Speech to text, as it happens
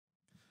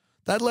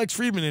That Lex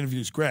Fridman interview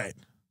is great.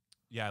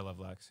 Yeah, I love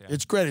Lex. Yeah.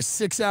 It's great. It's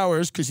 6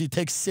 hours because he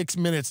takes 6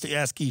 minutes to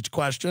ask each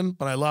question,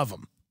 but I love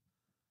him.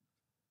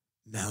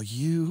 Now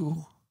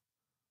you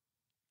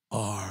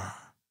are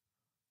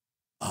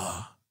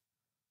a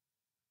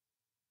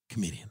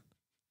comedian.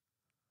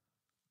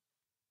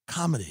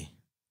 Comedy,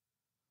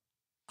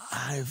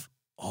 I've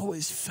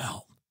always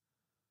felt,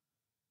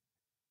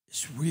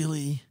 is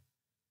really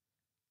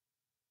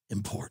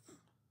important.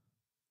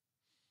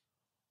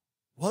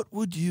 What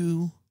would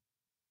you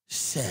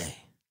say?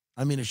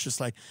 I mean, it's just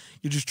like,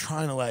 you're just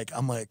trying to like,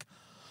 I'm like,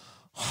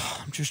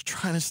 oh, I'm just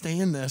trying to stay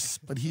in this,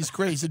 but he's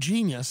great. He's a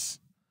genius.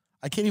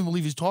 I can't even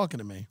believe he's talking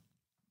to me.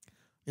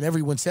 And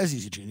everyone says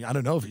he's a genius. I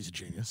don't know if he's a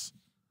genius.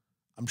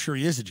 I'm sure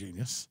he is a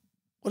genius.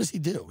 What does he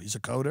do? He's a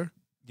coder?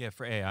 Yeah,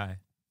 for AI.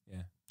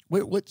 Yeah.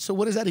 Wait, what? So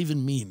what does that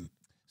even mean?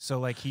 So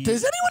like he...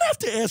 Does anyone have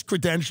to ask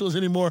credentials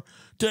anymore?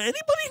 Does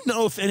anybody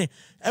know if any...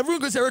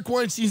 Everyone goes, Eric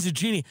Weinstein's a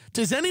genius.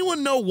 Does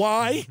anyone know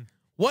why?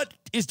 What?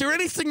 Is there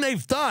anything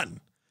they've done?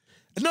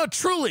 No,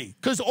 truly,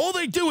 because all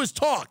they do is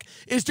talk.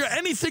 Is there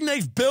anything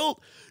they've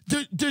built?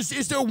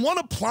 Is there one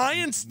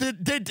appliance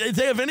that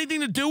they have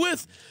anything to do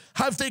with?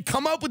 Have they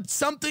come up with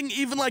something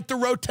even like the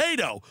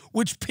Rotato,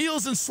 which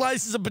peels and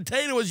slices a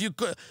potato as you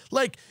could?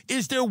 Like,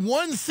 is there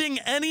one thing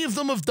any of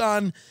them have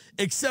done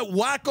except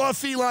whack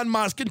off Elon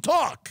Musk and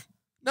talk?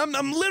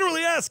 I'm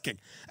literally asking.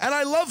 And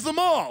I love them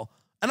all.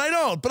 And I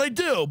don't, but I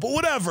do. But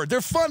whatever. They're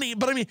funny.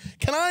 But I mean,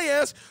 can I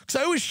ask? Because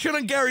I always shit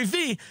on Gary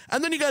Vee.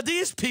 And then you got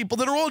these people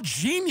that are all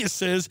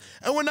geniuses.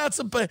 And we're not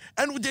supposed.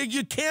 And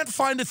you can't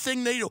find a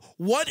thing they do.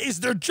 What is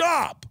their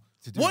job?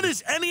 What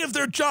is any of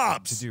their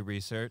jobs? To do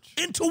research.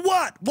 Into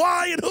what?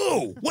 Why and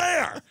who?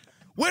 Where?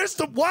 Where's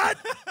the what?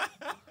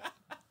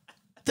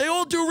 They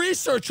all do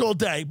research all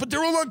day, but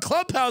they're all on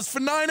Clubhouse for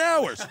 9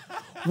 hours.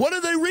 What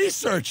are they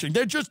researching?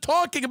 They're just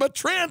talking about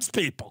trans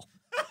people.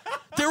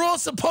 They're all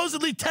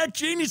supposedly tech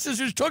geniuses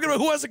who's talking about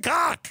who has a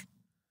cock.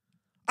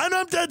 I know,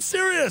 I'm dead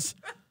serious.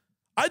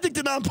 I think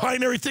the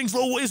non-binary thing's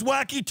is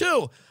wacky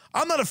too.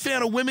 I'm not a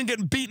fan of women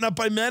getting beaten up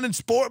by men in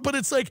sport, but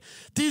it's like,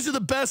 these are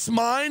the best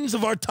minds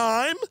of our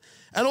time,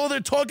 and all they're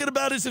talking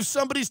about is if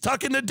somebody's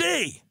tucking the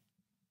D.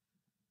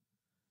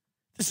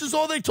 This is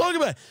all they talk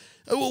about.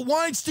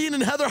 Weinstein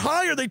and Heather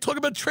Heyer, they talk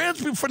about trans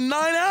people for 9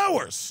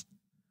 hours.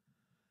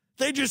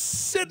 They just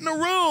sit in a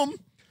room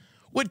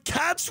with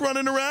cats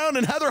running around,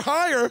 and Heather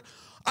Heyer,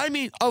 I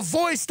mean, a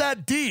voice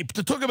that deep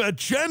to talk about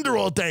gender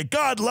all day.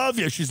 God love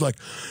you. She's like,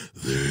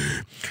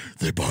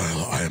 the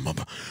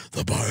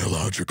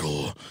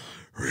biological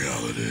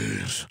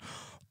realities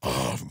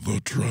of the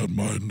trend.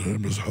 My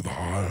name is Heather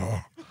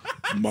Heyer.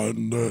 My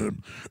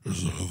name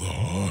is Heather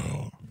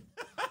Heyer.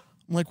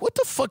 I'm like, what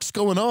the fuck's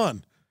going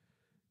on?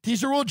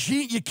 These are all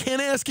you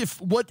can't ask if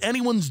what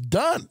anyone's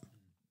done.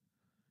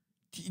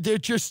 They're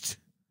just...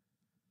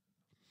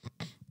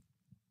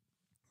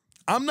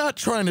 I'm not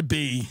trying to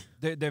be...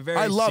 They're very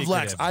I love secretive.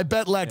 Lex. I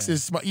bet Lex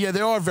is... Yeah,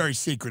 they are very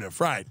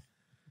secretive, right.